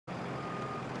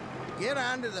Get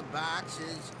onto the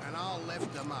boxes, and I'll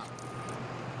lift them up.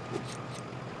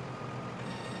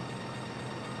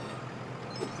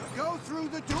 Go through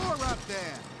the door up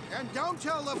there. And don't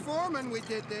tell the foreman we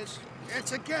did this.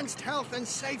 It's against health and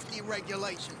safety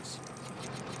regulations.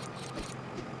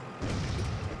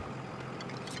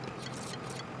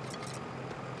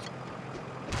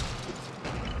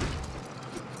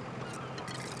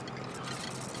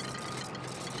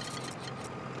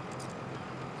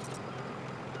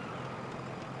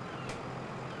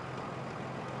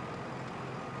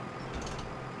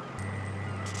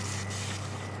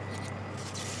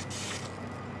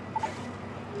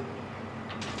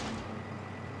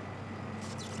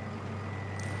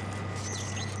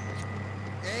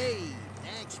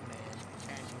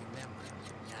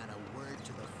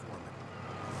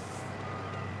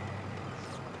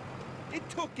 It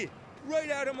took it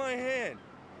right out of my hand.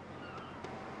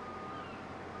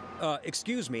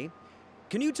 Excuse me.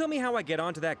 Can you tell me how I get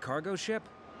onto that cargo ship?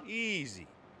 Easy.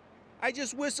 I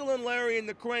just whistle and Larry and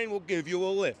the crane will give you a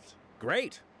lift.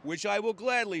 Great. Which I will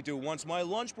gladly do once my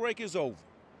lunch break is over.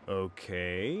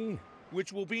 Okay.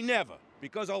 Which will be never,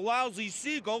 because a lousy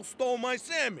seagull stole my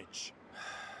sandwich.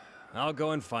 I'll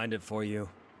go and find it for you.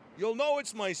 You'll know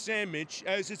it's my sandwich,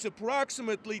 as it's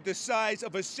approximately the size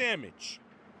of a sandwich.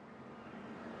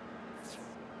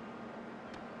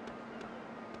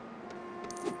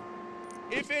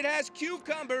 If it has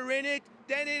cucumber in it,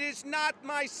 then it is not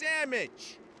my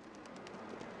sandwich.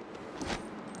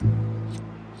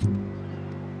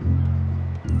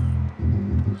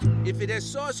 If it has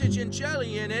sausage and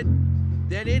jelly in it,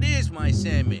 then it is my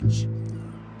sandwich.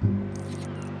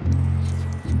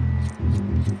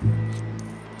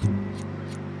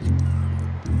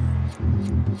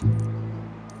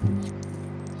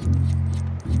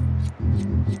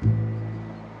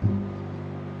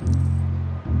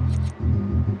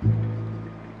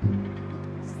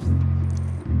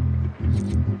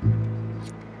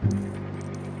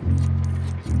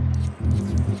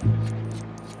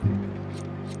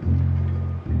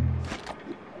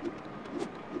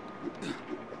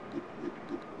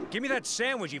 Give me that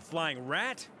sandwich, you flying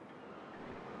rat!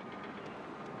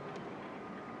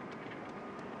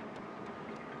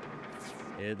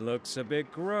 It looks a bit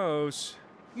gross.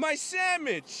 My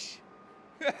sandwich!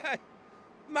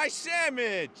 My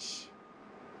sandwich!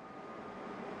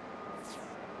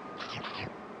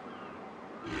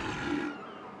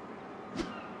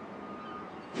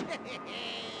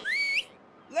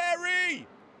 Larry!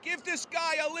 Give this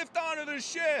guy a lift onto the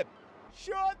ship!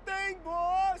 Sure thing,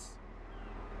 boss!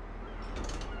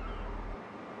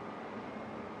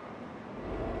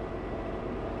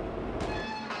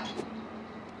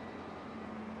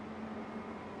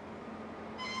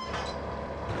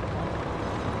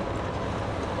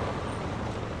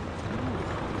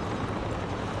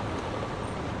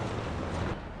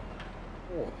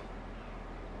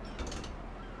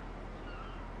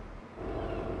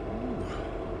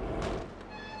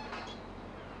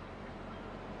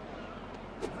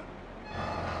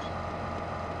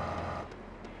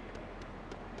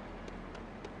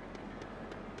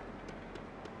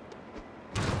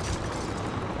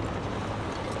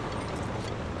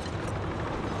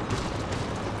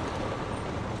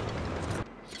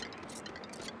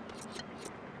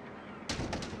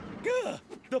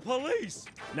 The police!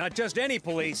 Not just any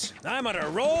police. I'm on a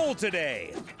roll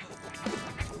today.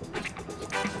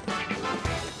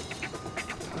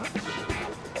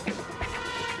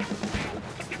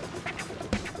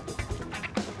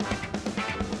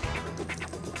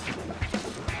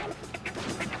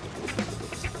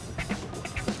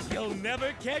 You'll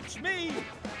never catch me!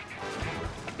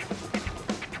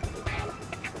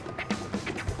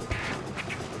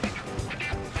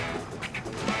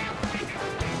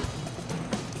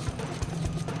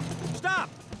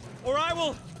 Or I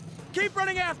will keep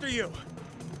running after you!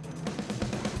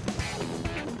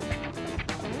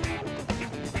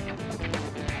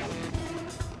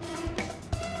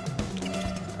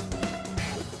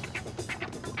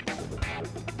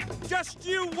 Just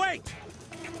you wait!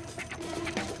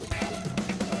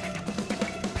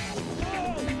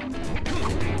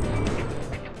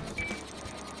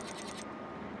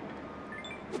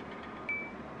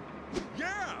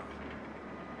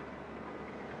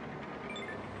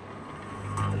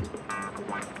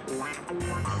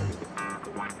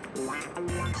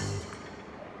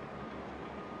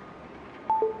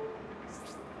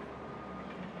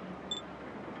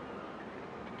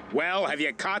 Well, have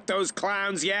you caught those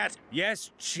clowns yet?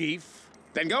 Yes, Chief.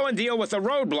 Then go and deal with the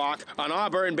roadblock on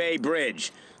Auburn Bay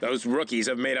Bridge. Those rookies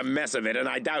have made a mess of it, and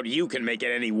I doubt you can make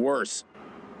it any worse.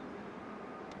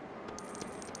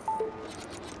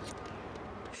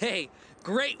 Hey,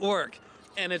 great work.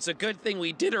 And it's a good thing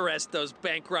we did arrest those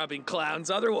bank-robbing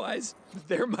clowns. Otherwise,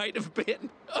 there might have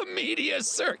been a media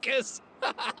circus.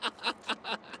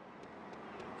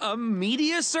 A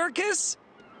media circus?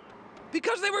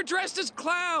 Because they were dressed as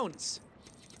clowns.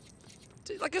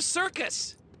 Like a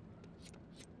circus.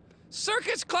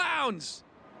 Circus clowns!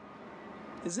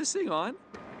 Is this thing on?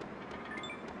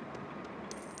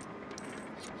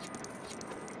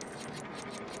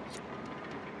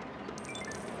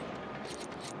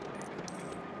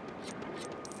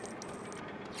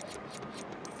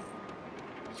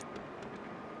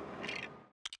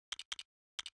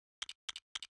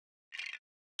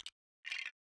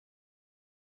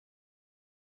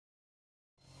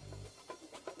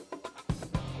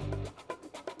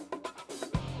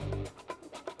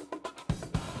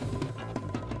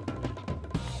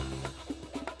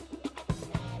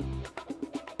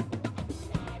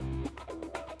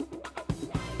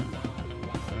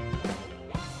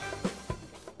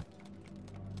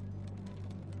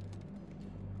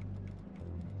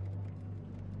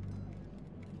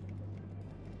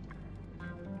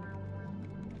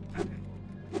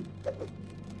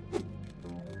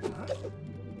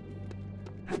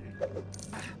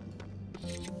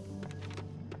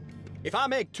 If I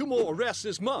make 2 more arrests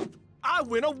this month, I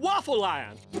win a waffle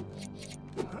iron.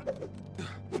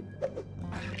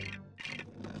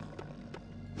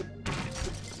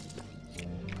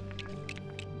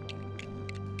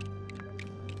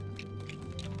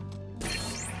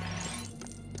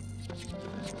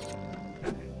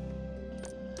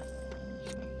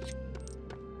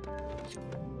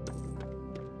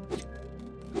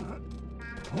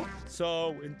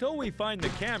 So, until we find the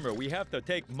camera, we have to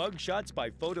take mugshots by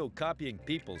photocopying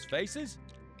people's faces?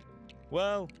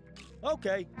 Well,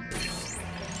 okay.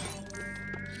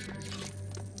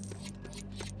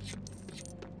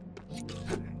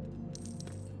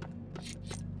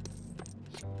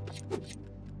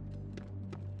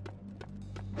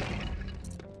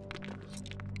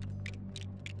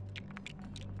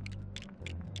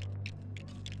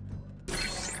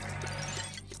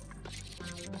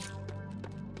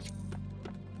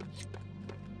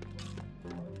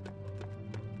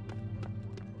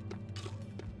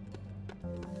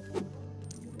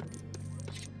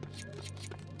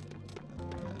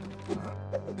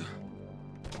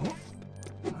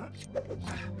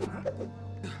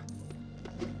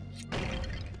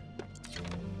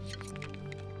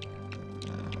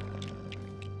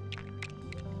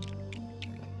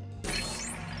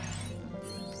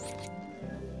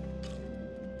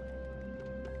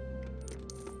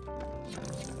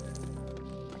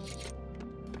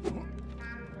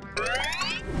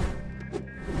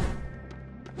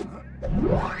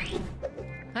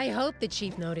 I hope the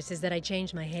chief notices that I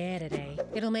changed my hair today.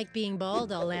 It'll make being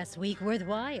bald all last week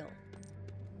worthwhile.